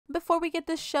before we get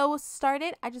this show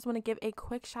started, I just want to give a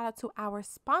quick shout out to our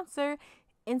sponsor,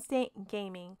 Instant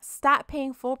Gaming. Stop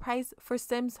paying full price for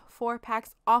Sims 4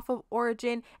 packs off of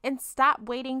Origin and stop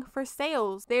waiting for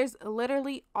sales. There's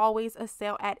literally always a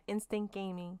sale at Instant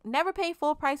Gaming. Never pay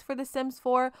full price for The Sims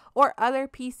 4 or other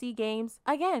PC games.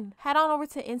 Again, head on over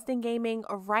to Instant Gaming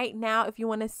right now if you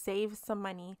want to save some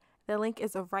money. The link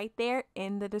is right there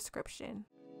in the description.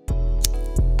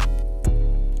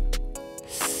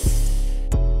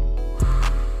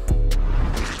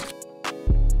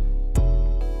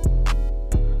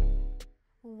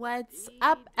 What's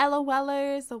up,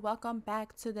 LOLers? Welcome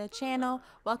back to the channel.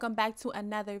 Welcome back to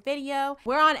another video.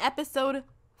 We're on episode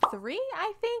 3,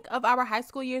 I think, of our high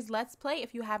school years Let's Play.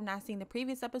 If you have not seen the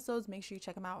previous episodes, make sure you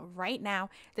check them out right now.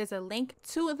 There's a link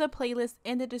to the playlist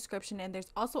in the description, and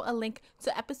there's also a link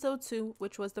to episode 2,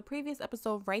 which was the previous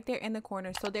episode, right there in the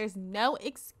corner. So there's no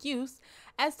excuse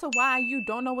as to why you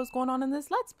don't know what's going on in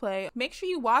this Let's Play. Make sure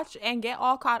you watch and get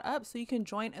all caught up so you can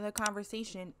join the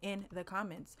conversation in the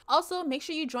comments. Also, make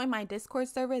sure you join my Discord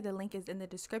server. The link is in the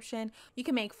description. You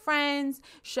can make friends,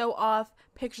 show off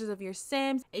pictures of your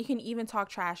Sims, and you can even talk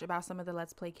trash about some of the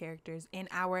Let's Play characters in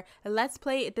our Let's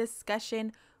Play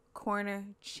discussion corner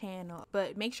channel.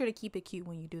 But make sure to keep it cute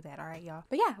when you do that, all right, y'all?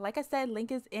 But yeah, like I said,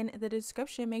 link is in the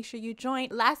description. Make sure you join.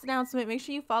 Last announcement, make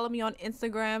sure you follow me on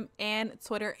Instagram and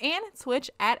Twitter and Twitch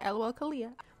at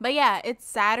LOLKalia. But yeah, it's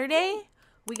Saturday.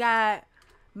 We got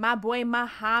my boy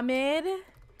Muhammad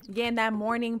getting that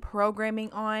morning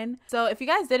programming on. So if you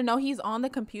guys didn't know, he's on the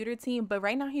computer team, but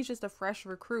right now he's just a fresh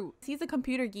recruit. He's a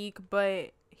computer geek,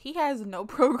 but he has no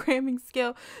programming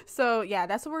skill. So yeah,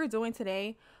 that's what we're doing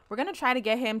today. We're gonna try to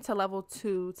get him to level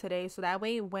 2 today, so that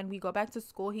way when we go back to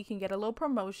school he can get a little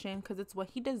promotion, because it's what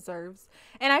he deserves.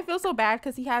 And I feel so bad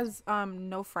because he has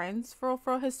no friends.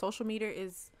 For his social media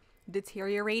is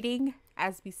deteriorating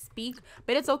as we speak,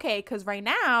 but it's okay because right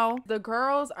now the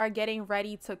girls are getting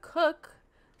ready to cook.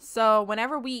 So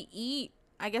whenever we eat,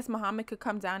 I guess Muhammad could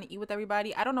come down and eat with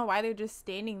everybody. I don't know why they're just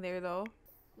standing there though.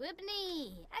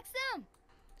 Whipney, Exum.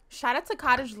 Shout out to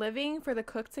Cottage Living for the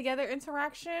cook together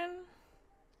interaction.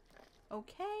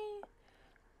 Okay.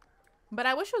 But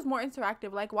I wish it was more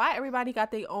interactive. Like, why everybody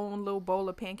got their own little bowl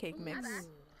of pancake mix?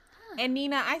 And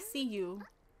Nina, I see you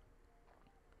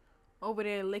over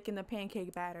there licking the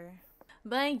pancake batter.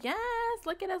 But yes,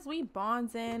 look at us. We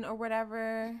bonding or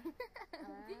whatever.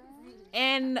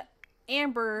 And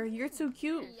Amber, you're too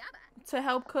cute to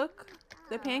help cook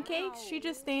the pancakes. She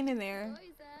just standing there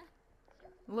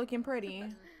looking pretty.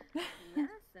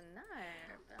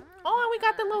 Oh, and we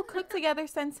got the little cook together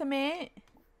sentiment.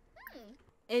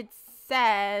 It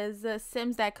says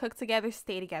Sims that cook together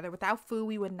stay together. Without food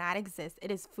we would not exist. It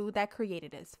is food that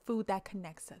created us, food that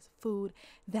connects us, food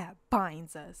that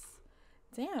binds us.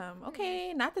 Damn.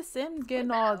 Okay, not the Sims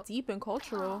getting all deep and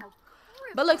cultural.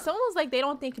 But look, someone was like they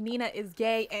don't think Nina is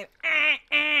gay, and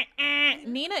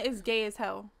Nina is gay as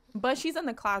hell. But she's in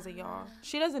the closet, y'all.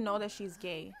 She doesn't know that she's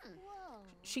gay.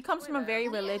 She comes from a very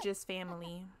religious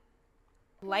family.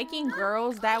 Liking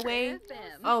girls that way,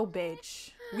 oh bitch,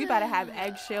 we better have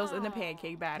eggshells in the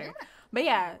pancake batter. But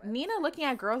yeah, Nina looking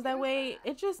at girls that way,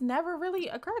 it just never really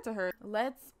occurred to her.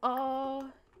 Let's all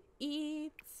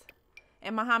eat.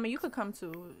 And Muhammad, you could come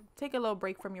too. Take a little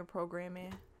break from your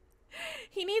programming.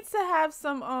 He needs to have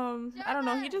some I don't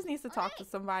know, he just needs to talk to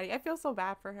somebody. I feel so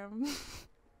bad for him.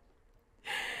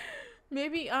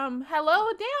 Maybe hello,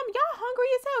 damn, y'all hungry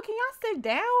as hell. Can y'all sit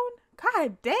down?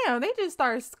 God damn, they just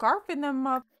started scarfing them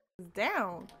up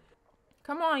down.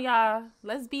 Come on, y'all,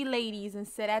 let's be ladies and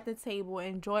sit at the table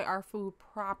and enjoy our food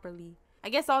properly. I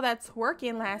guess all that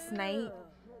twerking last night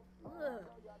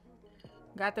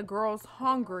got the girls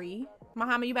hungry.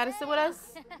 Muhammad, you better sit with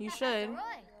us. You should.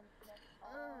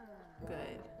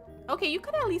 Good. Okay, you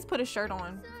could at least put a shirt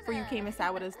on before you came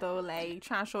inside with us though, like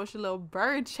trying to show us your little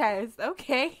bird chest.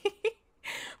 Okay.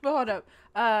 But hold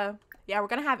up. Yeah, we're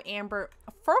gonna have Amber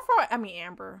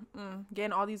Amber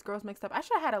getting all these girls mixed up. I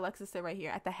should have had Alexis sit right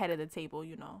here at the head of the table,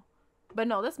 you know. But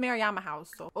no, let's Mariama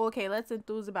house. So okay, let's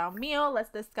enthuse about meal. Let's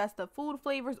discuss the food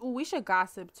flavors. Ooh, we should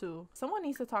gossip too. Someone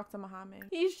needs to talk to Muhammad.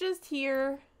 He's just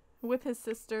here with his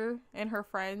sister and her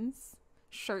friends,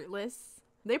 shirtless.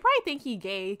 They probably think he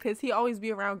gay because he always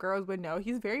be around girls, but no,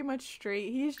 he's very much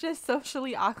straight. He's just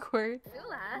socially awkward.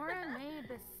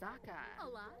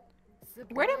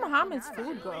 Where did Muhammad's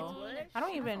food go? I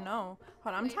don't even know.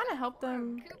 Hold on, I'm trying to help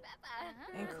them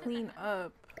and clean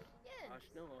up.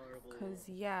 Cause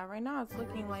yeah, right now it's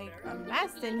looking like a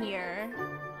mess in here.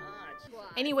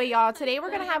 Anyway, y'all, today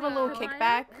we're gonna have a little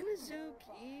kickback.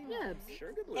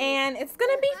 And it's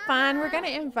gonna be fun. We're gonna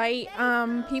invite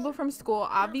people from school.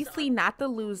 Obviously not the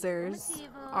losers.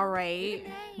 All right,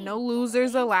 no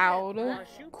losers allowed.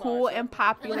 Cool and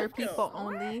popular people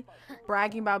only.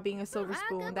 Bragging about being a silver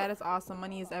spoon. That is awesome.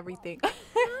 Money is everything.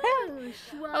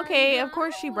 Okay, of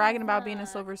course she bragging about being a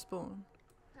silver spoon.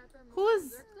 Who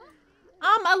is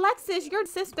Alexis, your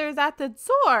sister's at the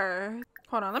door.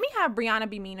 Hold on, let me have Brianna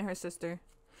be mean to her sister.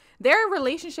 Their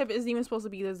relationship isn't even supposed to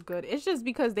be this good. It's just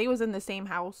because they was in the same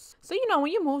house. So, you know,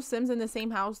 when you move Sims in the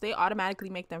same house, they automatically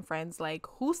make them friends. Like,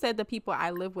 who said the people I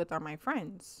live with are my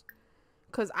friends?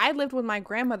 Because I lived with my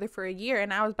grandmother for a year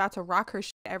and I was about to rock her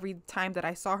shit every time that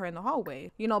I saw her in the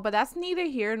hallway. You know, but that's neither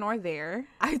here nor there.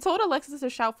 I told Alexis to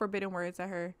shout forbidden words at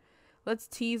her. Let's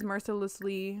tease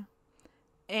mercilessly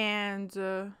and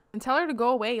tell her to go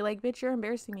away. Like, bitch, you're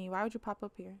embarrassing me. Why would you pop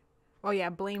up here? Oh,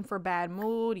 yeah, blame for bad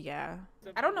mood. Yeah.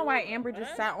 I don't know why Amber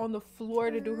just sat on the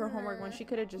floor to do her homework when she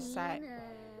could have just sat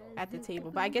at the table.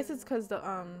 But I guess it's because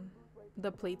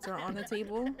the plates are on the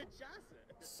table.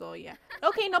 So, yeah.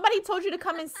 Okay, nobody told you to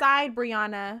come inside,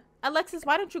 Brianna. Alexis,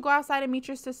 why don't you go outside and meet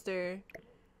your sister?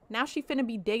 Now she finna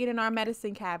be digging in our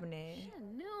medicine cabinet.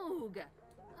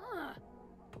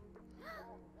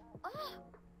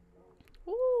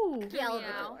 Ooh.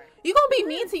 You gonna be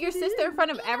mean to your sister in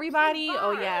front of everybody?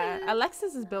 Oh yeah,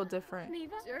 Alexis is built different.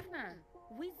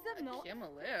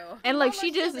 And like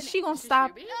she gonna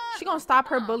stop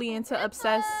her bullying to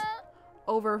obsess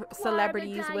over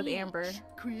celebrities with Amber.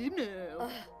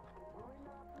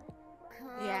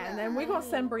 Yeah, and then we're gonna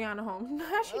send Brianna home.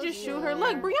 How she just shoot her?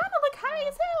 Look, Brianna look high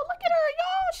as hell. Look at her,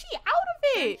 y'all. She out of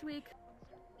it.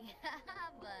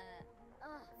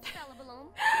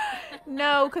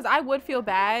 No, because I would feel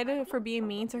bad for being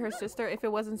mean to her sister if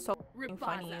it wasn't so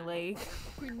funny. Like,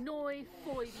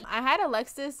 I had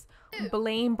Alexis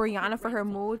blame Brianna for her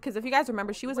mood because if you guys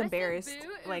remember, she was embarrassed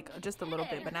like just a little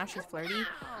bit, but now she's flirty.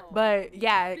 But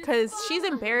yeah, because she's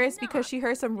embarrassed because she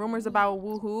heard some rumors about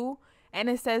woohoo. And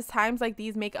it says times like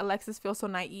these make Alexis feel so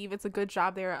naive. It's a good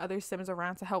job there are other Sims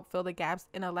around to help fill the gaps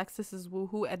in Alexis's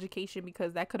woohoo education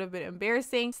because that could have been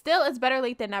embarrassing. Still, it's better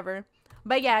late than never.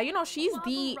 But yeah, you know, she's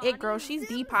the it girl. She's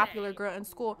the popular girl in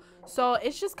school. So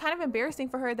it's just kind of embarrassing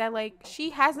for her that like she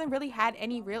hasn't really had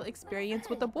any real experience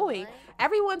with a boy.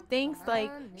 Everyone thinks like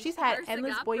she's had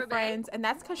endless boyfriends and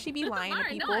that's because she be lying to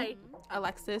people,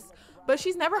 Alexis. But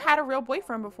she's never had a real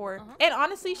boyfriend before. And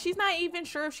honestly, she's not even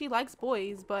sure if she likes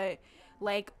boys. But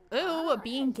like, ooh,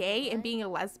 being gay and being a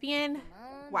lesbian.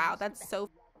 Wow, that's so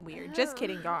weird. Just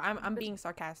kidding, y'all. I'm being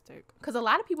sarcastic because a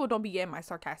lot of people don't be getting my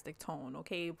sarcastic tone,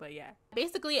 okay? But yeah,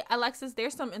 basically Alexis,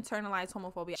 there's some internalized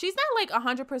homophobia. She's not like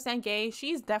 100% gay.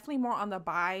 She's definitely more on the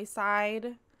bi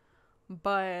side,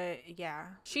 but yeah,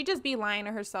 she just be lying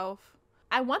to herself.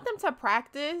 I want them to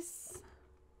practice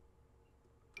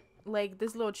like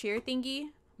this little cheer thingy,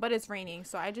 but it's raining,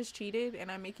 so I just cheated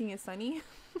and I'm making it sunny.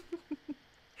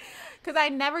 Because I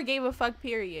never gave a fuck,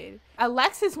 period.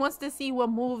 Alexis wants to see what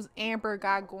moves Amber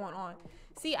got going on.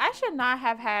 See, I should not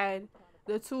have had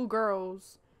the two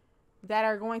girls that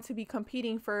are going to be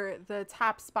competing for the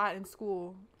top spot in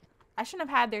school. I shouldn't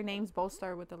have had their names both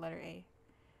start with the letter A.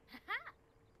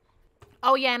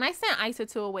 Oh, yeah, and I sent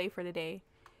Isa away for the day.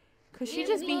 Because she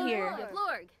just be here.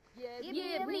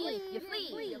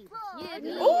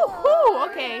 Ooh,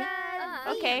 okay.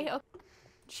 Okay.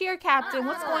 Cheer captain,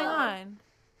 what's going on?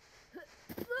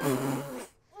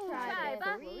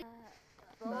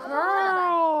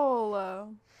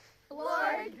 Girl.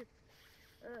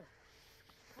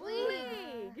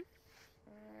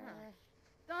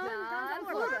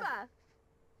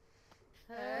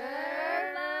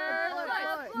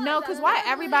 No, because why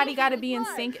everybody got to be in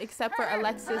sync except for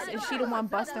Alexis and she the one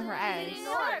busting her ass?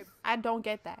 I don't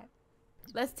get that.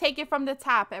 Let's take it from the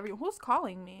top, everyone. Who's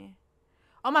calling me?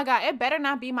 Oh my God, it better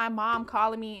not be my mom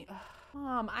calling me.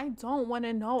 Mom, I don't want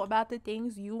to know about the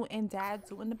things you and Dad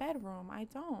do in the bedroom. I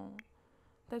don't.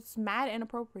 That's mad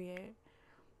inappropriate.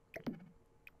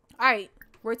 All right,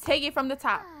 we're taking it from the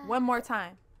top one more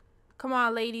time. Come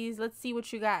on, ladies. Let's see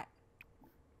what you got.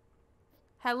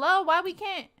 Hello? Why we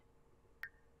can't?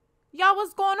 Y'all,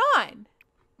 what's going on?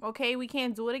 Okay, we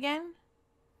can't do it again?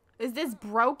 Is this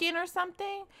broken or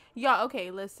something? Y'all, okay,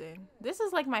 listen. This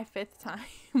is like my 5th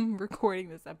time recording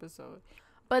this episode.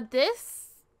 But this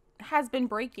has been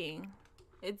breaking.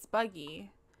 It's buggy.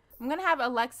 I'm gonna have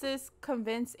Alexis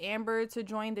convince Amber to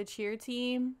join the cheer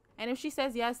team. And if she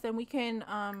says yes, then we can,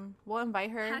 we'll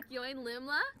invite her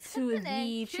to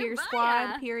the cheer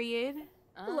squad, period.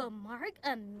 Hello?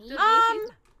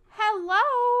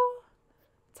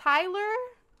 Tyler?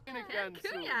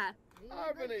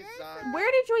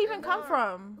 Where did you even come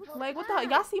from? Like, what the hell?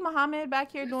 Y'all see Muhammad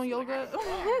back here doing yoga?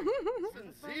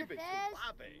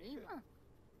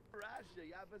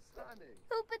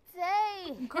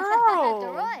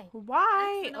 Girl,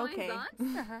 why? Okay.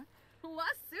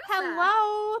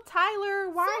 Hello, Tyler.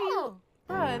 Why are you?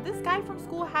 Bruh, this guy from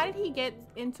school, how did he get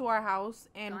into our house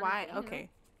and why? Okay,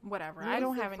 whatever. I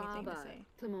don't have anything to say.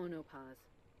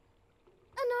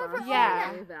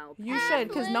 Yeah, you should,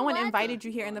 because no one invited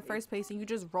you here in the first place and you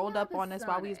just rolled up on us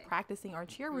while we was practicing our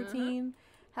cheer routine.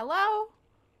 Hello?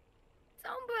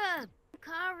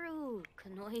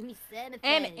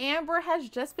 And Amber has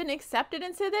just been accepted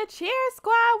into the cheer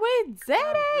squad. We did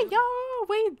it, y'all.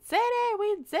 We did it.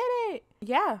 We did it.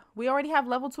 Yeah, we already have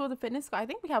level 2 of the fitness squad. I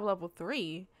think we have level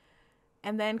 3.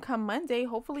 And then come Monday,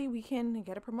 hopefully we can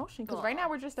get a promotion. Because right now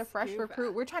we're just a fresh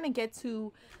recruit. We're trying to get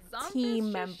to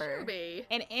team member.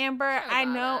 And Amber, I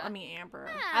know. I mean,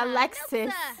 Amber.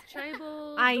 Alexis.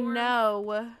 I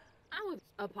know.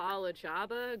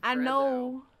 I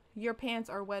know your pants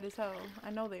are wet as hell.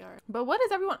 I know they are. But what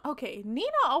is everyone? Okay,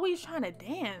 Nina always trying to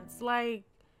dance. Like,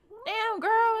 damn,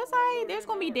 girl. It's all right. There's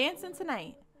going to be dancing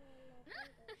tonight.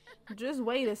 Just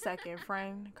wait a second,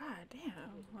 friend. God damn.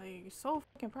 Like, so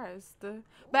fucking pressed. But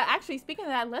actually, speaking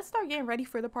of that, let's start getting ready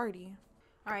for the party.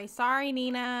 All right. Sorry,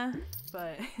 Nina.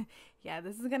 But yeah,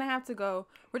 this is going to have to go.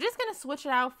 We're just going to switch it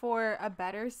out for a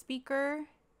better speaker.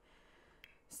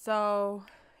 So,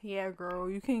 yeah, girl,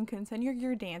 you can continue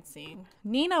your dancing.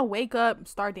 Nina, wake up,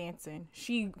 start dancing.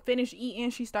 She finished eating.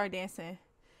 She started dancing.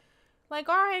 Like,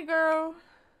 all right, girl.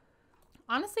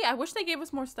 Honestly, I wish they gave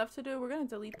us more stuff to do. We're going to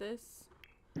delete this.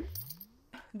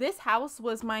 This house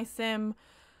was my sim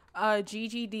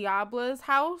Gigi Diabla's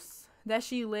house that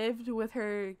she lived with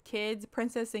her kids,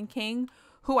 Princess and King,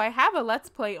 who I have a let's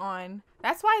play on.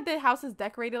 That's why the house is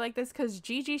decorated like this, because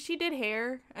Gigi, she did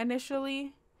hair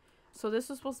initially, so this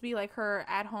was supposed to be like her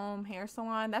at-home hair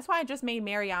salon. That's why I just made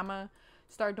Mariama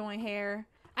start doing hair.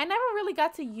 I never really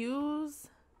got to use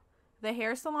the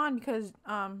hair salon because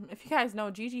if you guys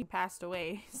know, Gigi passed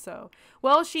away. So,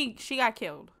 well, she got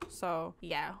killed. So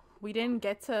yeah, we didn't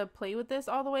get to play with this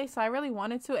all the way. So I really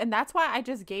wanted to, and that's why I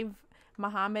just gave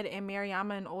Muhammad and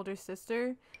Mariama an older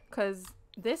sister, because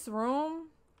this room,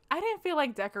 I didn't feel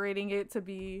like decorating it to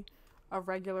be a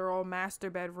regular old master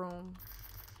bedroom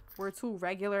where 2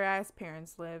 regular ass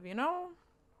parents live, you know?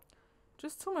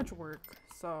 Just too much work.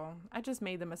 So I just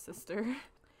made them a sister.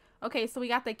 Okay, so we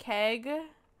got the keg.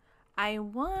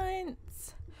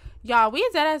 Y'all, we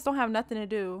deadass don't have nothing to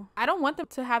do. I don't want them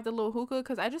to have the little hookah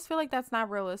because I just feel like that's not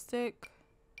realistic.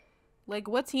 Like,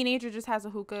 what teenager just has a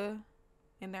hookah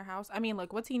in their house? I mean,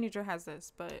 like, what teenager has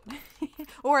this? But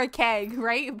or a keg,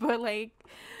 right? But like,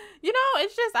 you know,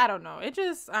 it's just, I don't know. I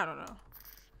don't know.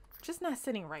 Just not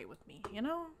sitting right with me, you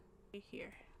know?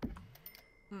 Here.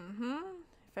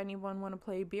 If anyone want to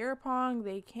play beer pong,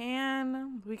 they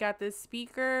can. We got this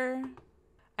speaker.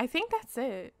 I think that's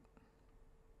it.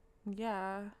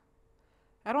 Yeah,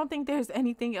 I don't think there's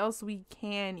anything else we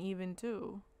can even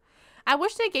do. I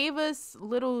wish they gave us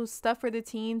little stuff for the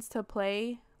teens to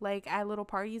play, like at little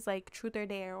parties, like Truth or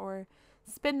Dare or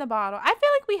Spin the Bottle. I feel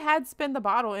like we had Spin the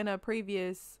Bottle in a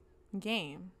previous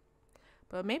game,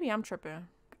 but maybe I'm tripping.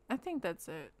 I think that's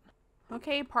it.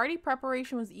 Okay, party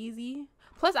preparation was easy.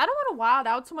 Plus, I don't want to wild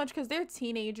out too much because they're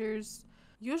teenagers.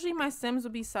 Usually my Sims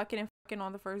would be sucking and fucking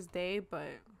on the first day, but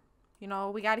you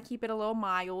know, we got to keep it a little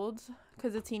mild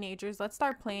because of teenagers. Let's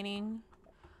start planning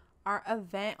our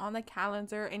event on the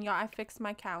calendar. And y'all, I fixed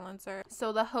my calendar.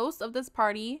 So the host of this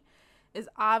party is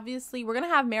obviously, we're going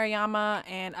to have Mariama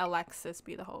and Alexis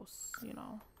be the hosts, you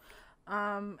know.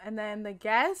 And then the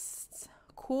guests,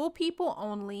 cool people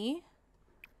only,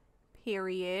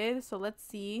 period. So let's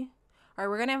see. All right,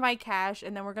 we're going to invite Cash,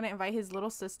 and then we're going to invite his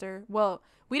little sister. Well,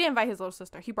 we didn't invite his little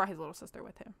sister. He brought his little sister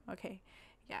with him. Okay.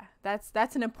 Yeah,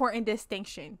 that's an important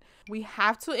distinction. We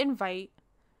have to invite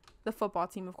the football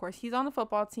team, of course. He's on the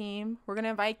football team. We're going to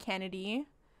invite Kennedy,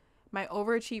 my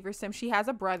overachiever sim. She has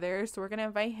a brother, so we're going to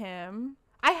invite him.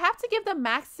 I have to give the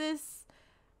Maxis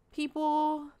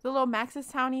people, the little Maxis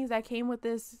townies that came with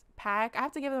this pack, I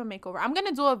have to give them a makeover. I'm going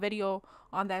to do a video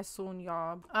on that soon,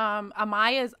 y'all.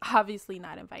 Amaya is obviously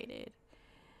not invited.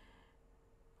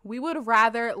 We would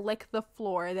rather lick the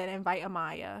floor than invite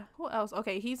Amaya. Who else?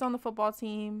 Okay, he's on the football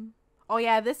team. Oh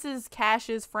yeah, this is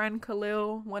Cash's friend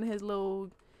Khalil, one of his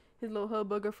little hood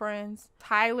booger friends.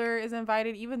 Tyler is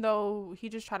invited, even though he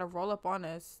just tried to roll up on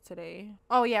us today.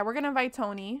 Oh yeah, we're gonna invite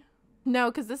Tony.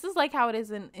 No, because this is like how it is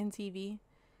in TV.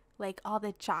 Like all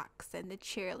the jocks and the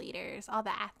cheerleaders, all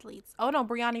the athletes. Oh no,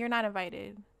 Brianna, you're not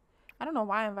invited. I don't know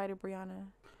why I invited Brianna.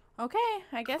 Okay,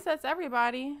 I guess that's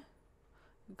everybody.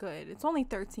 Good. It's only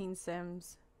 13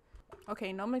 Sims.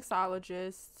 Okay, no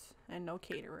mixologist and no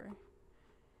caterer.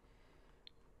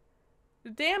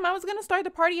 Damn, I was gonna start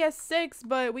the party at 6,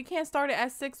 but we can't start it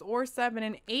at 6 or 7,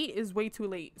 and 8 is way too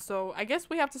late. So I guess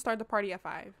we have to start the party at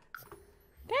 5.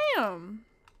 Damn.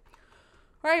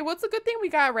 Alright, what's a good thing we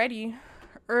got ready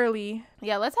early?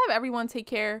 Yeah, let's have everyone take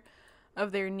care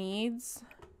of their needs.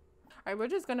 Alright, we're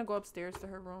just gonna go upstairs to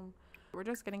her room. We're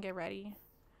just gonna get ready.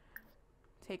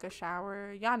 Take a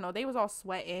shower. Y'all know they was all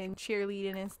sweating,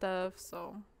 cheerleading and stuff,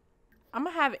 so I'm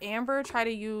gonna have Amber try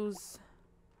to use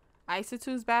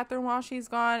Isatu's bathroom while she's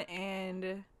gone,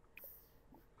 and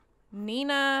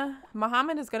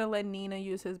Muhammad is gonna let Nina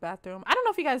use his bathroom. I don't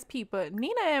know if you guys peep, but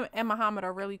Nina and Muhammad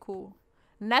are really cool.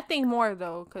 Nothing more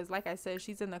though, because like I said,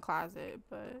 she's in the closet.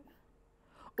 But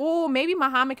oh, maybe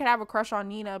Muhammad could have a crush on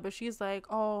Nina, but she's like,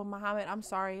 oh, Muhammad, I'm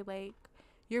sorry, like,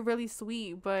 you're really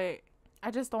sweet, but I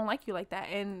just don't like you like that.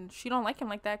 And she don't like him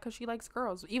like that because she likes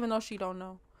girls, even though she don't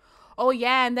know. Oh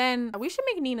yeah, and then we should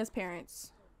make Nina's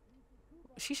parents.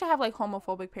 She should have like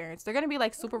homophobic parents. They're gonna be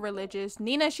like super religious.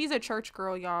 Nina, she's a church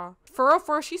girl, y'all. For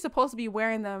real, she's supposed to be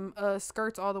wearing them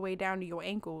skirts all the way down to your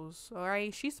ankles. All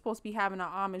right, she's supposed to be having an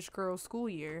Amish girl school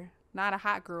year, not a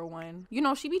hot girl one. You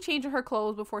know, she be changing her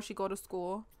clothes before she go to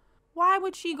school. Why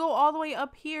would she go all the way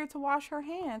up here to wash her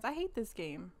hands? I hate this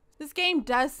game. This game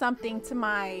does something to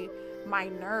my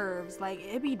nerves. Like,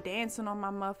 it be dancing on my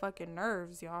motherfucking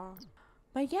nerves, y'all.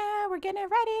 But yeah, we're getting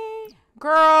ready.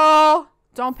 Girl,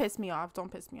 don't piss me off.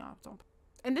 Don't piss me off. Don't.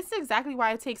 And this is exactly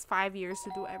why it takes 5 years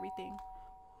to do everything.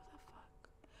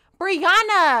 Who the fuck?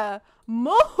 Brianna,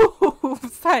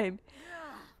 move, son.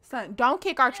 Son, don't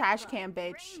kick our trash can,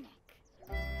 bitch.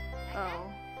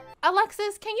 Oh.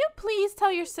 Alexis, can you please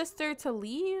tell your sister to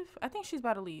leave? I think she's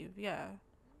about to leave. Yeah.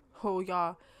 Oh,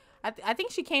 y'all. I think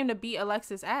she came to beat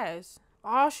Alexis' ass.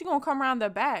 Oh, she gonna come around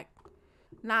the back.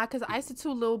 Nah, because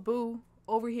Isatu Lil Boo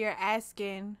over here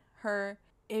asking her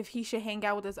if he should hang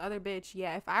out with this other bitch.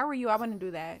 Yeah, if I were you, I wouldn't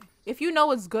do that. If you know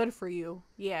it's good for you.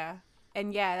 Yeah.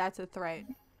 And yeah, that's a threat.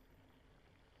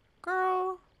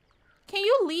 Girl, can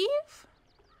you leave?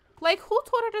 Like, who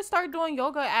told her to start doing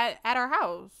yoga at our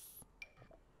house?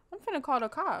 I'm finna call the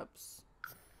cops.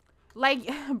 Like,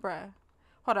 bruh.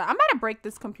 Hold on. I'm about to break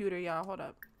this computer, y'all. Hold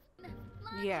up.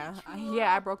 Yeah.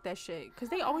 Yeah, I broke that shit. Because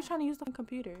they always trying to use the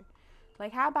computer.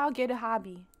 Like, how about get a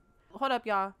hobby? Hold up,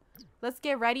 y'all. Let's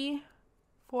get ready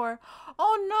for...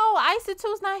 Oh, no.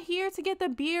 Isatu's not here to get the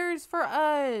beers for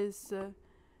us.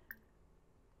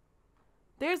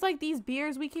 There's, like, these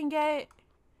beers we can get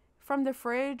from the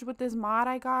fridge with this mod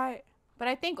I got. But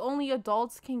I think only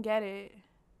adults can get it.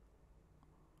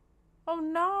 Oh,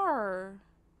 no.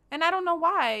 And I don't know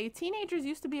why. Teenagers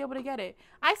used to be able to get it.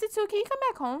 Isatu, can you come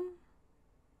back home?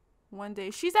 One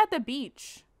day. She's at the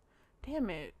beach. Damn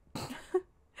it.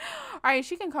 Alright,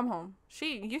 she can come home.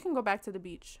 You can go back to the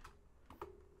beach.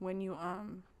 When you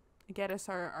get us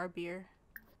our beer.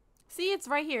 See, it's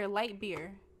right here. Light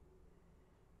beer.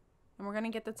 And we're gonna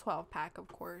get the 12-pack, of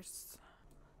course.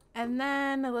 And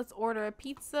then let's order a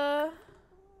pizza.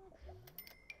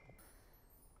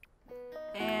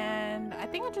 And I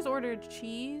think I just ordered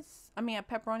cheese. I mean, a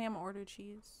pepperoni. I'm gonna order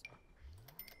cheese.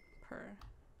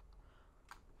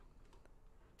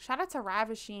 Shout out to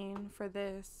Ravishing for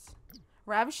this.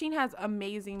 Ravishing has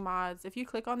amazing mods. If you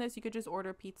click on this, you could just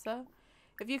order pizza.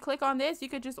 If you click on this, you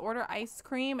could just order ice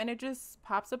cream and it just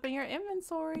pops up in your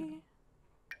inventory.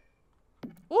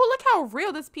 Oh, look how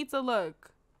real this pizza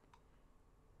look.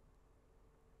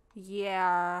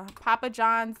 Yeah, Papa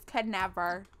John's could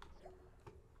never.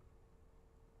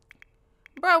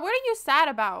 Bro, what are you sad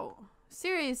about?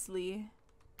 Seriously.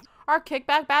 Our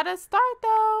kickback about to start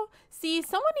though. See,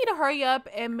 someone need to hurry up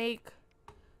and make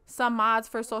some mods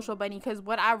for Social Bunny, because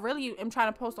what I really am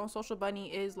trying to post on Social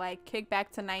Bunny is like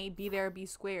kickback tonight, be there, be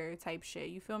square type shit.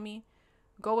 You feel me?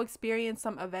 Go experience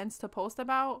some events to post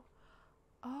about.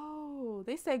 Oh,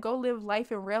 they said go live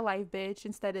life in real life, bitch,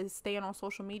 instead of staying on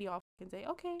social media all fucking day.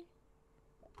 Okay.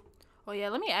 Oh yeah,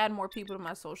 let me add more people to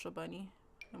my Social Bunny.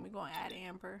 And we're gonna add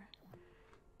Amber.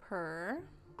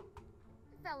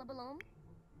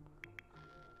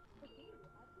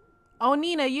 Oh,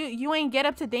 Nina, you ain't get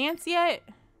up to dance yet?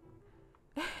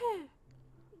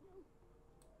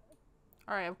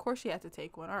 Alright, of course she had to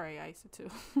take one. Alright,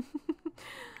 Isatu.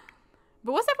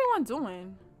 But what's everyone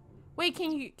doing? Wait,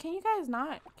 can you guys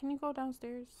not? Can you go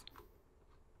downstairs?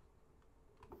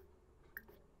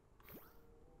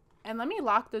 And let me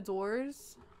lock the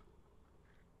doors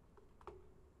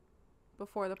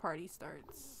before the party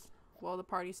starts. Well, the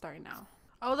party's starting now.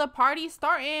 Oh, the party's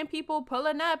starting. People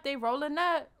pulling up. They rolling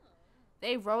up.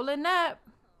 They rolling up.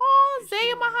 Oh,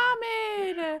 Zaya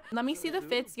Muhammad. Let me see the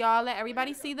fits, y'all. Let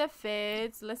everybody see the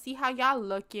fits. Let's see how y'all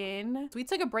looking. We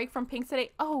took a break from pink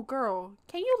today. Oh, girl,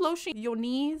 can you lotion your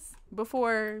knees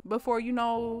before you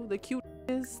know the cute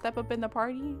step up in the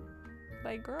party?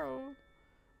 Like, girl.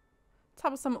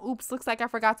 Top of some oops, looks like I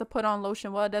forgot to put on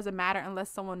lotion. Well, it doesn't matter unless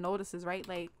someone notices, right?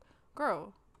 Like,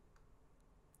 girl.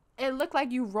 It looked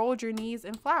like you rolled your knees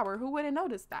in flour. Who wouldn't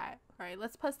notice that? All right,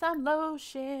 let's put some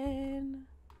lotion.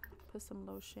 Put some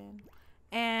lotion.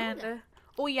 And,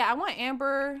 oh yeah, I want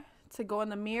Amber to go in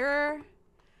the mirror.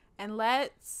 And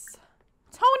let's...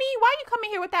 Tony, why you coming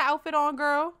here with that outfit on,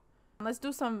 girl? Let's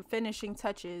do some finishing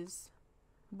touches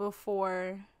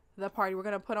before the party. We're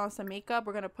going to put on some makeup.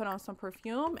 We're going to put on some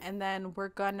perfume. And then we're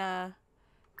going to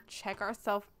check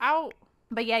ourselves out.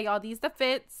 But yeah, y'all, these the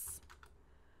fits.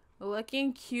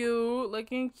 Looking cute.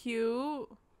 Looking cute.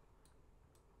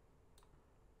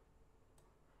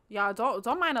 Y'all,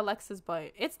 don't mind Alexa's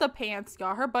butt. It's the pants,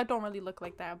 y'all. Her butt don't really look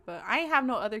like that. But I ain't have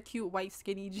no other cute white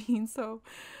skinny jeans. So,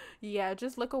 yeah,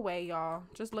 just look away, y'all.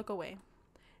 Just look away.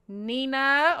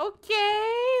 Nina,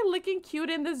 okay. Looking cute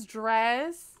in this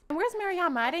dress. And where's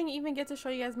Mariama? I didn't even get to show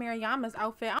you guys Mariama's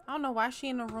outfit. I don't know why she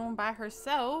in the room by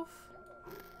herself.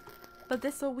 But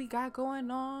this is what we got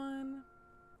going on.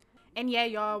 And yeah,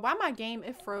 y'all, why my game,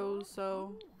 it froze,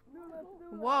 so.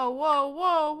 Whoa, whoa,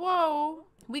 whoa, whoa.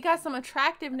 We got some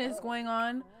attractiveness going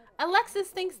on. Alexis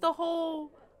thinks the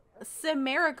whole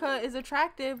Simerica is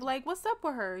attractive. Like, what's up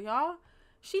with her, y'all?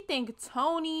 She think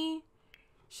Tony.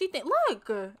 She think, look,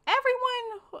 everyone,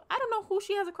 I don't know who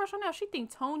she has a crush on now. She think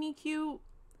Tony cute.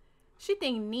 She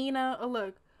think Nina. Oh,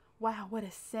 look. Wow, what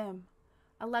a sim.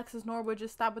 Alexis Norwood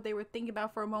just stopped what they were thinking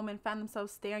about for a moment and found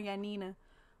themselves staring at Nina.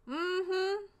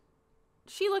 Mm-hmm.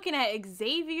 She looking at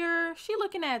Xavier. She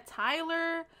looking at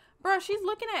Tyler. Bro, she's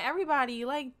looking at everybody.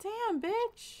 Like, damn,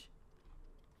 bitch.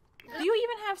 Do you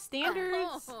even have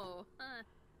standards?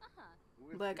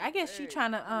 Look, I guess she's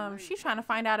trying to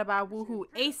find out about woohoo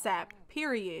ASAP.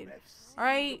 Period. All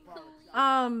right.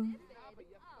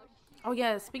 Oh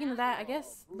yeah. Speaking of that, I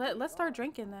guess let's start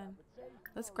drinking then.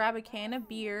 Let's grab a can of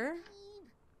beer,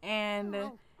 and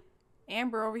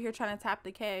Amber over here trying to tap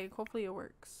the keg. Hopefully it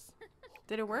works.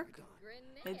 Did it work?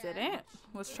 It didn't.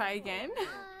 Let's try again.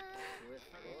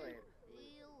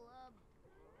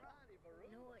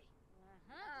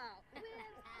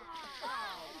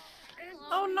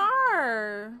 Oh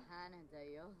no!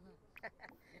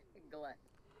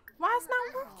 Why it's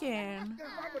not working?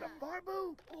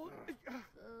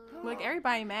 Look,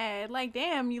 everybody mad. Like,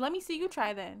 damn, let me see you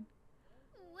try then.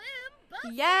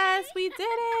 Yes, we did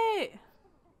it!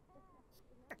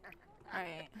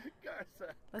 Alright.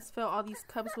 Let's fill all these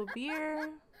cups with beer.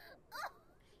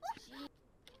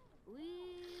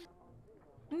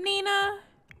 Nina,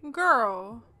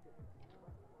 girl.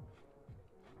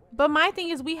 But my thing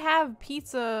is, we have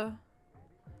pizza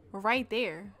right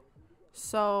there.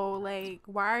 So, like,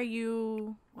 why are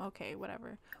you... Okay,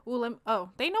 whatever. Ooh, oh,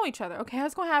 they know each other. Okay, I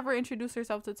was going to have her introduce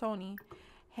herself to Tony.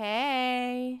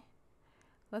 Hey.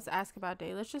 Let's ask about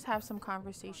Day. Let's just have some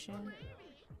conversation.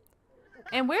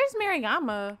 And where's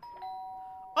Mariama?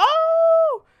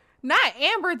 Oh! Not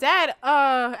Amber Dad,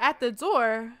 at the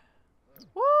door.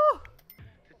 Woo!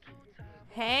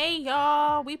 Hey,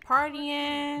 y'all. We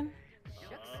partying.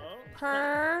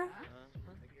 Her.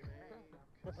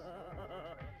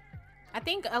 I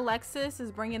think Alexis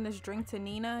is bringing this drink to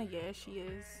Nina. Yeah, she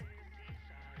is.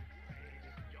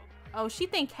 Oh, she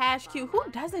think Cash cute. Who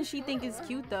doesn't she think is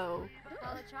cute though?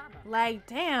 Like,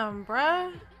 damn,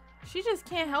 bruh. She just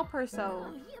can't help herself.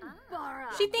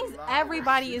 She thinks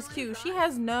everybody is cute. She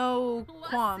has no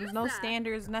qualms, no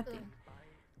standards, nothing.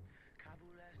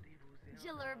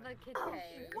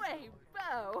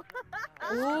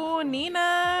 Ooh,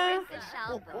 Nina.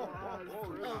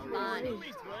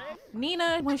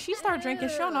 Nina, when she start drinking,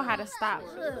 she don't know how to stop.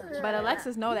 But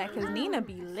Alexis know that because Nina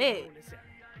be lit.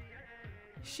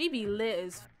 She be lit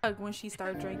as fuck when she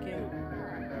start drinking.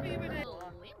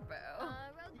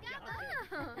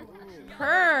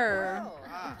 Her.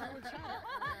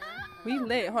 We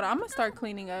lit. Hold on, I'm gonna start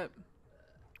cleaning up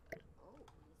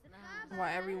while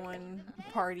everyone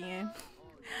partying.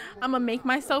 I'm gonna make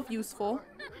myself useful.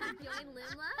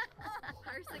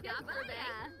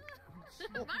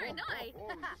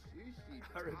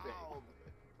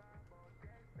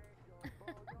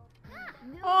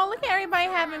 Oh, look at everybody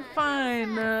having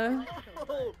fun.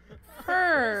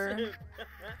 Her.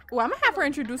 Oh, I'm gonna have her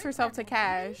introduce herself to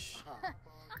Cash.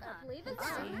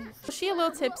 She a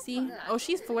little tipsy. Oh,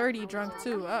 she's flirty drunk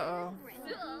too. Uh-oh.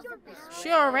 She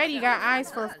already got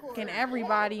eyes for fucking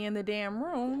everybody in the damn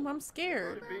room. I'm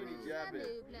scared.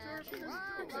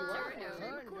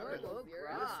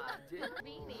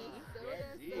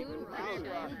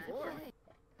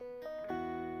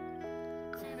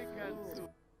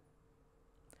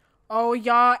 Oh,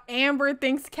 y'all, Amber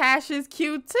thinks Cash is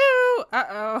cute too.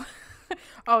 Uh-oh.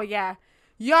 Oh, yeah.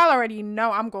 Y'all already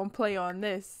know I'm gonna play on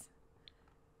this.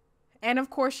 And of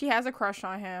course, she has a crush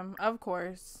on him. Of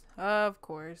course. Of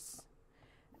course.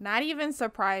 Not even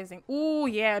surprising. Ooh,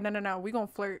 yeah. No. We gonna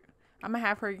flirt. I'm gonna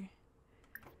have her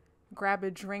grab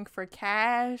a drink for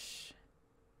Cash.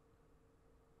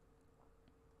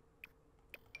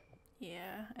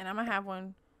 Yeah. And I'm gonna have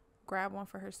one grab one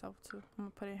for herself too. I'm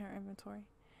gonna put it in her inventory.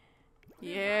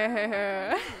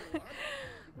 Yeah.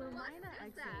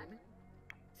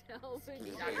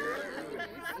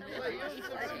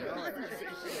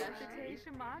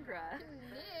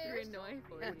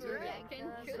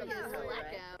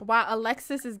 While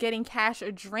Alexis is getting Cash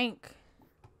a drink,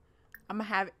 I'm gonna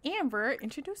have Amber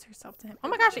introduce herself to him. Oh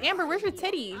my gosh, Amber, where's your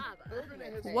titty?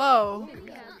 Whoa.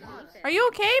 Are you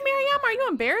okay, Miriam? Are you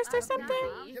embarrassed or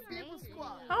something?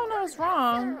 I don't know what's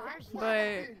wrong,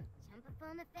 but...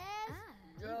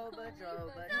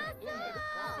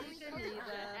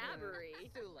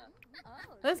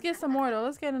 Let's get some more though.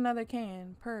 Let's get another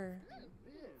can.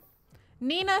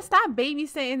 Nina, stop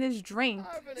babysitting this drink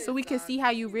so we can see how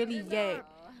you really get.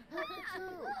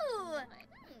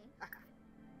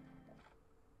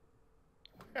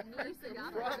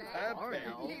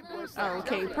 Oh,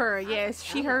 okay, yes,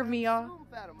 she heard me, y'all.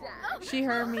 She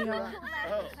heard me, y'all.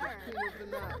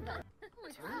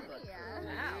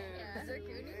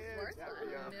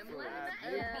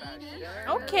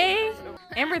 Okay.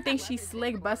 Amber thinks she's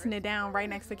slick, busting it down right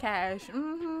next to Cash.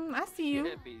 I see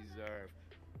you.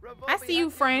 I see you,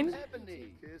 friend.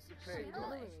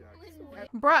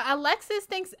 Bruh, Alexis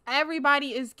thinks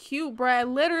everybody is cute,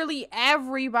 bruh. Literally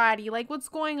everybody. Like, what's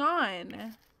going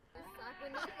on?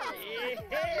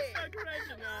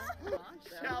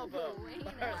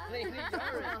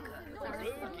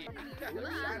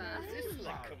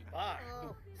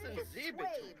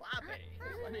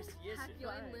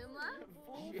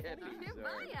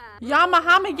 Y'all,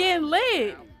 Muhammad getting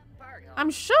lit. I'm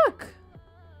shook.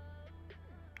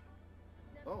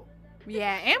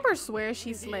 Yeah, Amber swears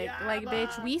she's slick. Like,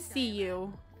 bitch, we see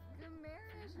you.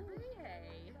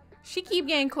 She keep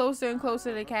getting closer and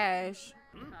closer to Cash.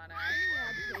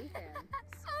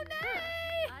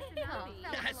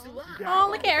 Oh,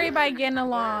 look at everybody getting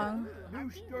along.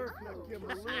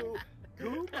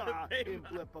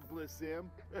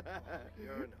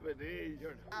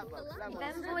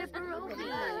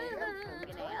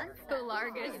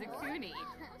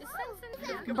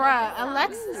 Bruh,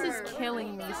 Alexis is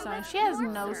killing me, son. She has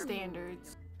no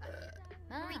standards.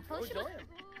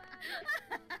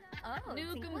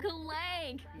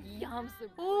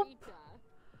 Oop.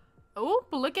 Oop,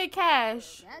 look at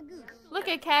Cash. Look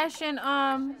at Cash and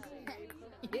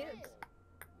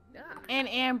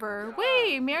Amber.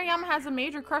 Wait, Miriam has a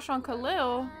major crush on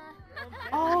Khalil.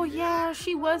 Oh yeah,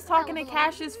 she was talking to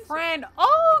Cash's friend.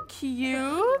 Oh,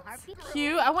 cute.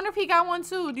 Cute. I wonder if he got one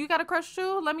too. Do you got a crush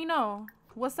too? Let me know.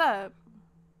 What's up?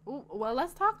 Ooh, well,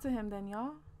 let's talk to him then,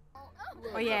 y'all.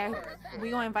 Oh yeah, we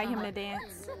gonna invite him to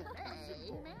dance.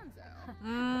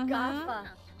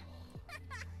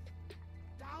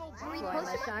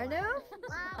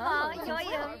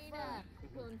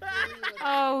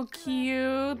 Oh,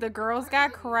 cute. The girls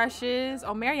got crushes.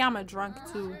 Oh, Mariama drunk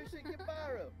too.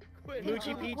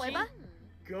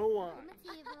 Go on.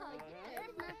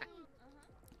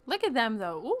 Look at them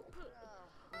though. Oop.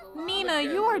 Nina,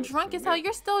 you are drunk as hell.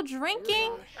 You're still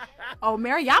drinking? Oh,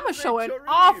 Mariama showing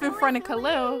off in front of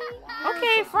Khalil.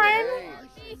 Okay, friend.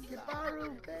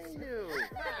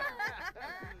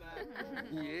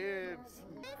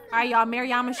 Alright, y'all.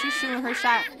 Mariama, she's shooting her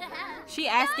shot. She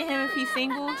asking him if he's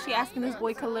single. She asking this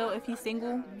boy Khalil if he's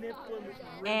single.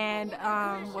 And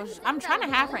well, I'm trying to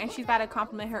have her, and she's about to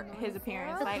compliment his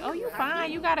appearance. Like, oh, you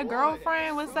fine? You got a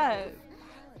girlfriend? What's up?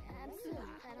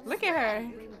 Look at her.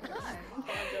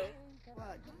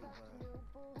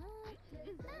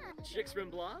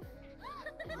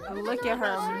 Look at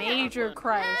her. Major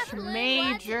crush.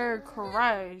 Major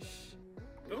crush.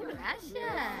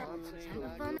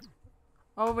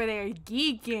 Over there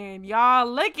geeking. Y'all,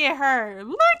 look at her.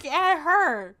 Look at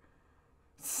her.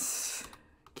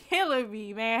 Killing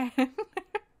me, man.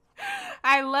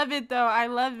 I love it though. I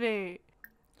love it.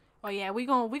 Oh yeah, we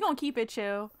gonna keep it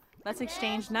chill. Let's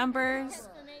exchange numbers.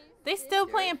 They still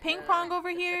playing ping pong over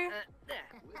here?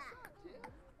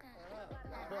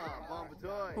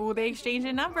 Oh, they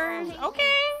exchanging numbers.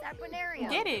 Okay.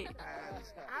 Get it.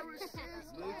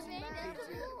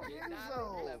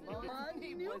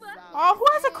 Oh, who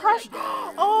has a crush?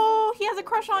 Oh, he has a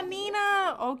crush on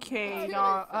Nina. Okay,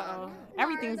 y'all. Uh-oh.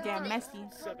 Everything's getting messy.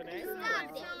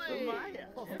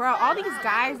 Bro, all these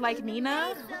guys like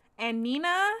Nina, and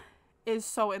Nina is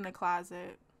so in the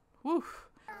closet. Woof.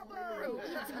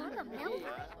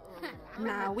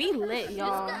 Nah, we lit,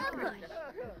 y'all.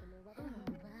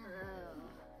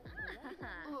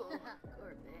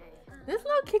 This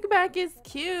little kickback is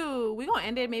cute. We gonna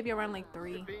end it maybe around like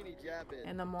 3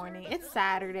 in the morning. It's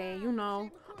Saturday, you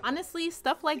know. Honestly,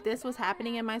 stuff like this was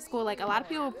happening in my school. Like, a lot of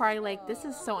people were probably like, this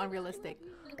is so unrealistic.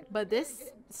 But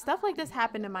stuff like this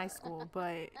happened in my school,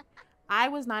 but I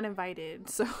was not invited.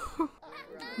 So,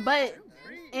 but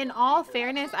in all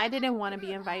fairness, I didn't want to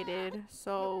be invited.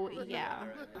 So, yeah.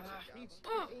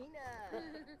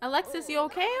 Alexis, you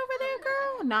okay over there,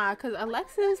 girl? Nah, because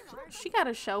Alexis, she got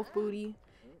a shelf booty.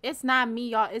 It's not me,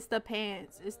 y'all. It's the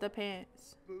pants. It's the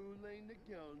pants.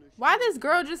 Why this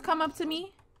girl just come up to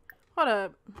me? Hold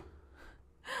up.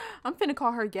 I'm finna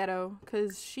call her ghetto,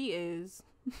 because she is.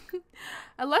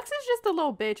 Alexis just a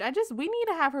little bitch. We need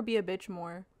to have her be a bitch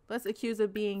more. Let's accuse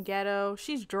of being ghetto.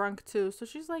 She's drunk, too. So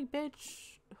she's like,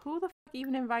 bitch, who the fuck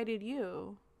even invited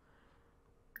you?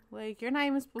 Like, you're not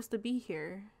even supposed to be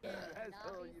here.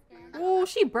 Ooh,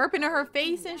 she burping in her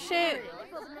face and shit.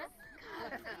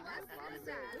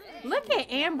 Look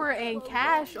at Amber and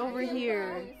Cash over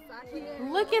here.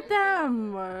 Look at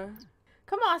them.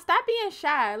 Come on, stop being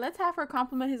shy. Let's have her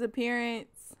compliment his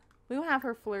appearance. We don't have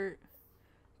her flirt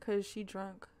because she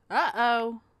drunk.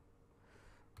 Uh-oh.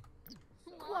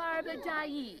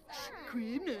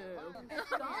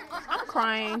 I'm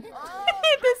crying.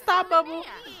 This thought bubble.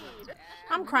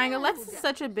 I'm crying. Alexis is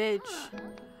such a bitch.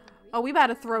 Oh, we about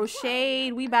to throw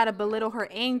shade. We about to belittle her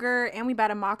anger. And we about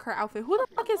to mock her outfit. Who the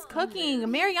fuck is cooking?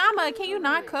 Mariama, can you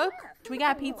not cook? We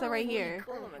got pizza right here.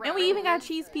 And we even got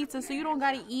cheese pizza, so you don't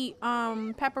gotta eat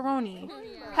pepperoni.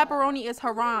 Pepperoni is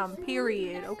haram,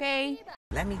 period, okay?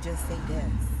 Let me just say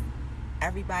this.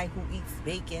 Everybody who eats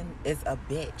bacon is a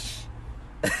bitch.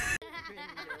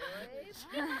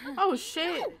 Oh,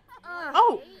 shit.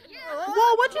 Oh.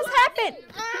 Whoa, what just happened?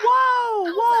 Whoa,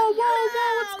 whoa, whoa,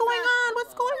 whoa. What's going on?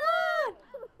 What's going on?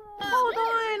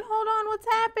 Hold on. What's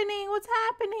happening? What's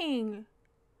happening?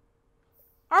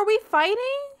 Are we fighting?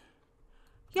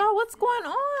 Y'all, what's going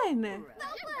on?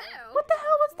 What the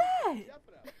hell was that?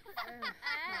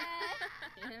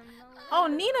 Oh,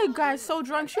 Nina got so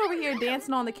drunk. She over here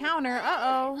dancing on the counter.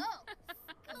 Uh-oh.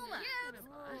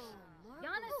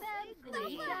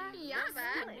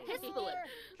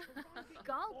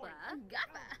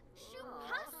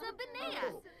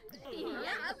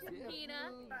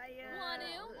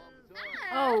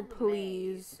 Oh,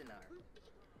 please.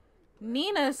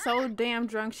 Nina's so damn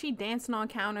drunk. She dancing on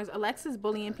counters. Alexis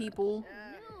bullying people.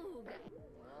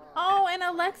 Oh, and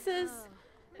Alexis,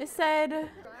 it said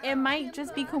it might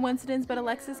just be coincidence, but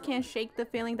Alexis can't shake the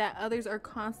feeling that others are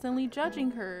constantly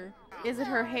judging her. Is it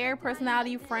her hair,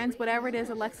 personality, friends, whatever it is,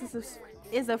 Alexis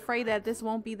is afraid that this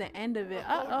won't be the end of it.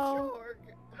 Uh-oh.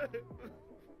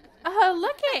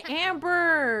 Look at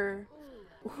Amber.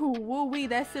 Woo-wee,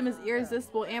 that sim is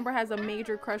irresistible. Amber has a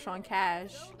major crush on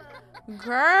Cash.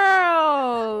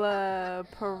 Girl,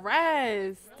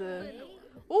 Perez.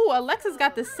 Ooh, Alexis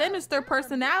got the sinister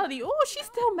personality. Ooh, she's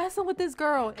still messing with this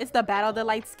girl. It's the battle of the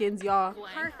light skins, y'all.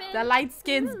 The light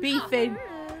skins beefing.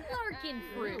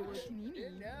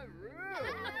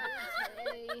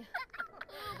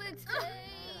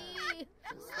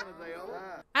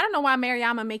 I don't know why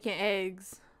Mariama making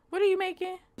eggs. What are you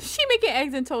making? She making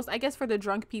eggs and toast, I guess for the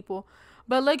drunk people.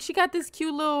 But look, she got this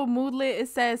cute little moodlet. It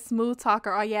says smooth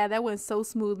talker. Oh yeah, that one's so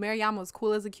smooth. Mariama was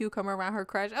cool as a cucumber around her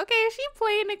crush. Okay, she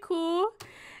playing it cool.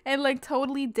 And like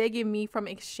totally digging me from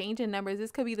exchanging numbers.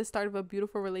 This could be the start of a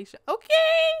beautiful relationship.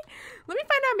 Okay. Let me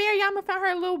find out Mariama found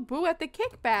her little boo at the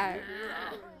kickback.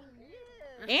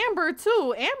 Amber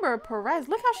too. Amber Perez.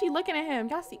 Look how she looking at him.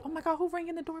 Y'all see? Oh my God, who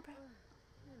ringing the doorbell?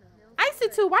 Icy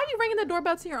too. Why are you ringing the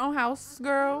doorbell to your own house,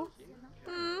 girl?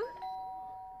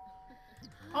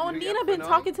 Oh, Nina been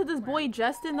talking to this boy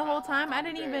Justin the whole time. I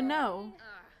didn't even know.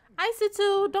 Icy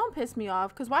too. Don't piss me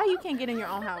off. Cause why you can't get in your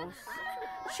own house?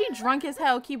 She drunk as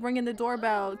hell. Keep ringing the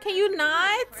doorbell. Can you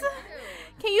not?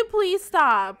 Can you please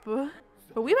stop?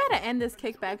 But we better end this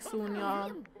kickback soon,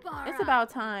 y'all. It's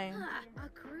about time.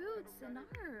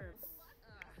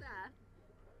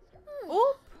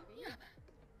 Oop.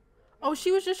 Oh,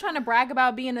 she was just trying to brag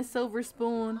about being a silver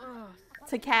spoon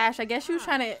to Cash. I guess she was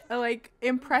trying to like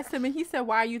impress him, and he said,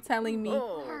 "Why are you telling me?"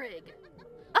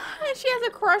 And she has a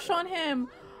crush on him.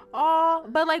 Oh,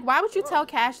 but like, why would you tell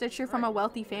Cash that you're from a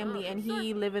wealthy family and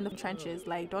he live in the trenches?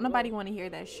 Like, don't nobody want to hear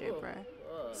that shit, bruh.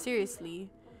 Seriously.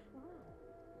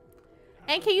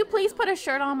 And can you please put a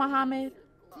shirt on, Muhammad?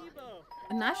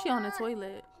 Now she on the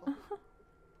toilet.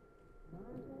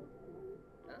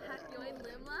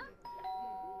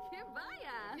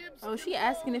 Oh, she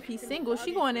asking if he's single.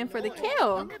 She going in for the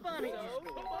kill.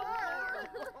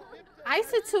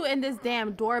 Isatu and this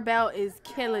damn doorbell is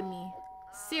killing me.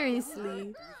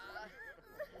 Seriously.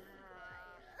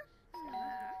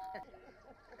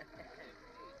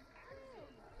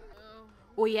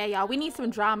 Oh yeah, y'all. We need some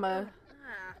drama.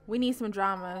 We need some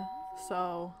drama.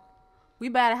 So we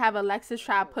better have Alexis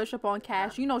try to push up on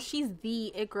Cash. You know, she's the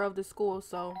it girl of the school,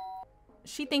 so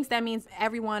she thinks that means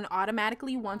everyone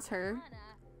automatically wants her.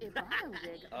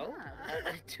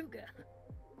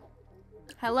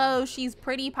 Hello, she's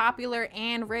pretty, popular,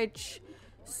 and rich.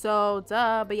 So,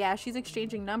 duh. But yeah, she's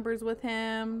exchanging numbers with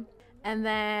him. And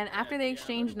then after they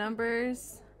exchange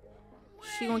numbers,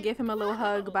 she gonna give him a little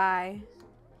hug. Bye.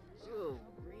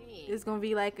 It's gonna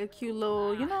be like a cute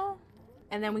little, you know.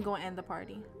 And then we gonna end the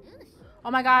party. Oh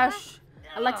my gosh.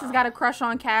 Alexis got a crush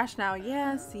on Cash now.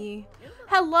 Yeah, see.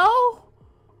 Hello?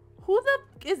 Who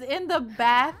the is in the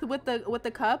bath with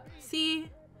the cup? See?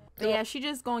 But yeah, she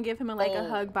just gonna give him like a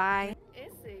hug. Bye.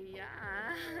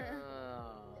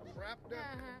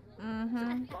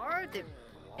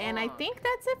 And I think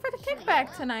that's it for the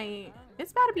kickback tonight.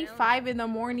 It's about to be 5 in the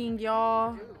morning,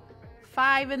 y'all.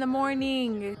 5 in the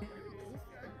morning.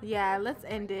 Yeah, let's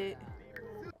end it.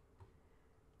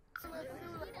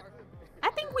 I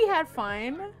think we had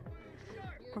fun.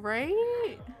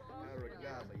 Right?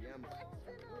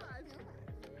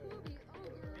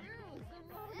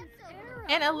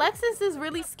 And Alexis is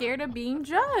really scared of being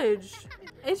judged.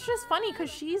 It's just funny because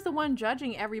she's the one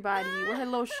judging everybody with her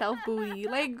little shelf booty.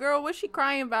 Like, girl, what's she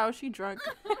crying about? She drunk.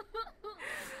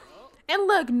 And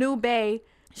look, New Bae.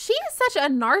 She is such a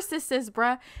narcissist,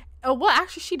 bruh. Well,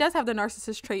 actually, she does have the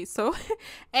narcissist trait. So,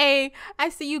 A, I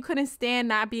see you couldn't stand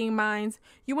not being mine.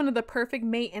 You wanted the perfect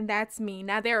mate, and that's me.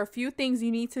 Now, there are a few things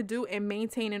you need to do and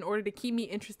maintain in order to keep me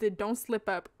interested. Don't slip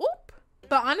up. Oop.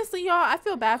 But honestly, y'all, I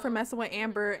feel bad for messing with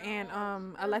Amber and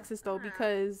Alexis, though,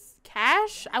 because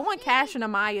Cash, I want Cash and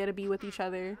Amaya to be with each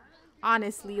other.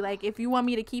 Honestly, like, if you want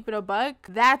me to keep it a buck,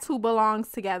 that's who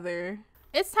belongs together.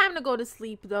 It's time to go to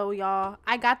sleep, though, y'all.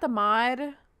 I got the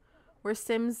mod where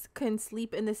Sims can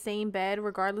sleep in the same bed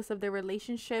regardless of their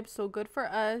relationship, so good for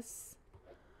us.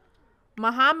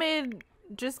 Muhammad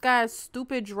just got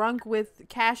stupid drunk with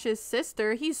Cash's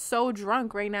sister. He's so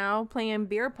drunk right now playing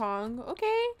beer pong.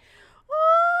 Okay.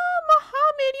 Oh,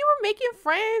 Muhammad, you were making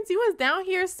friends. You was down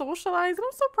here socializing.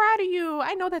 I'm so proud of you.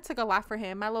 I know that took a lot for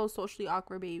him, my little socially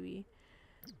awkward baby.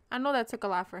 I know that took a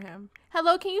lot for him.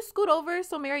 Hello, can you scoot over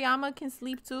so Mariama can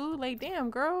sleep too? Like, damn,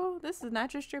 girl, this is not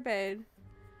just your bed.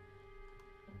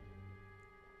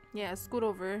 Yeah, scoot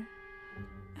over.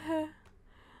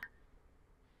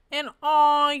 And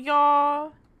oh,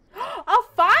 y'all. A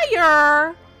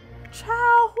fire!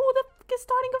 Child, who the f is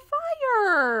starting a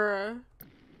fire?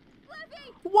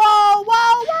 Whoa,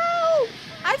 whoa, whoa!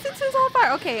 I see two's on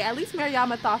fire. Okay, at least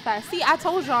Mariama thought fast. See, I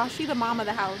told y'all, she the mom of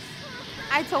the house.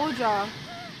 I told y'all.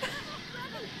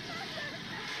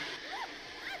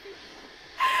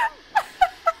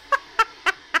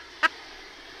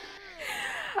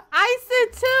 I said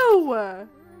two.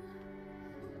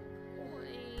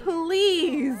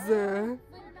 Please.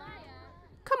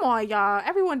 Come on, y'all.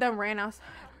 Everyone done ran outside.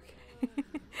 Okay.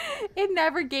 It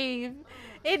never gave.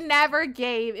 It never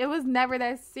gave. It was never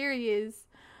that serious.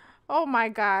 Oh my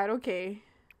God. Okay.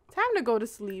 Time to go to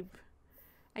sleep.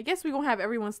 I guess we gonna have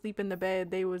everyone sleep in the bed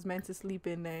they was meant to sleep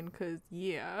in then, cause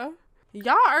yeah.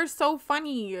 Y'all are so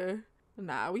funny.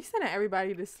 Nah, we sending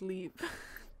everybody to sleep.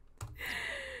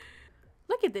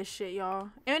 Look at this shit, y'all.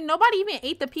 And nobody even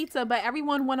ate the pizza, but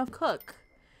everyone wanna cook.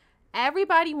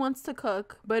 Everybody wants to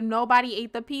cook, but nobody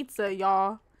ate the pizza,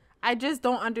 y'all. I just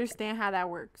don't understand how that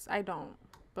works. I don't.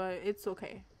 But it's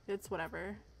okay. It's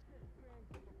whatever.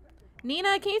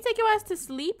 Nina, can you take your ass to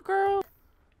sleep, girl?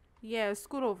 Yeah,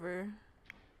 scoot over.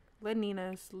 Let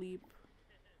Nina sleep.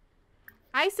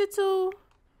 Isatu.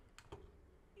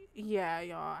 Yeah,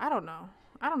 y'all. I don't know.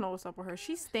 I don't know what's up with her.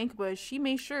 She stink, but she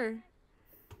made sure.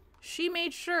 She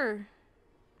made sure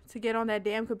to get on that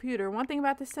damn computer. One thing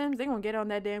about the Sims, they gonna get on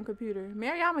that damn computer.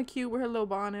 Mariama cute with her little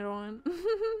bonnet on.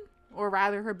 Or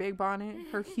rather, her big bonnet.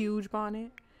 Her huge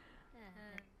bonnet.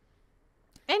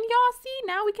 And y'all see,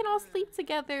 now we can all sleep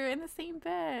together in the same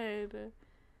bed.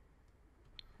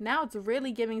 Now it's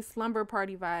really giving slumber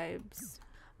party vibes.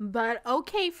 But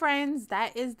okay, friends,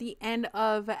 that is the end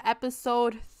of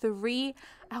episode 3.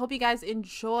 I hope you guys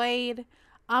enjoyed.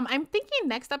 I'm thinking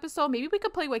next episode maybe we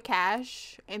could play with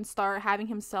Cash and start having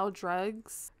him sell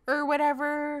drugs or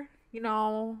whatever, you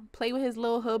know, play with his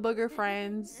little hood booger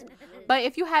friends. But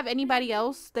if you have anybody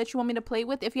else that you want me to play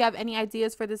with, if you have any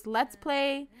ideas for this let's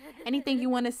play, anything you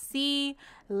want to see,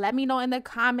 let me know in the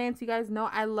comments. You guys know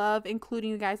I love including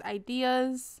you guys'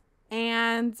 ideas.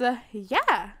 And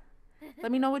yeah,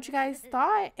 let me know what you guys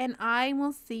thought, and I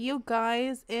will see you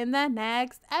guys in the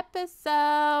next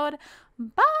episode.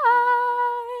 Bye.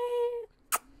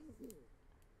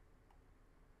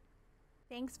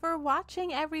 Thanks for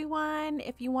watching, everyone.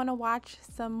 If you want to watch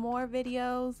some more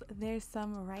videos, there's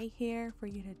some right here for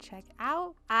you to check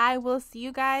out. I will see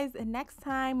you guys next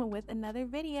time with another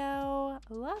video.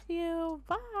 Love you.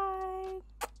 Bye.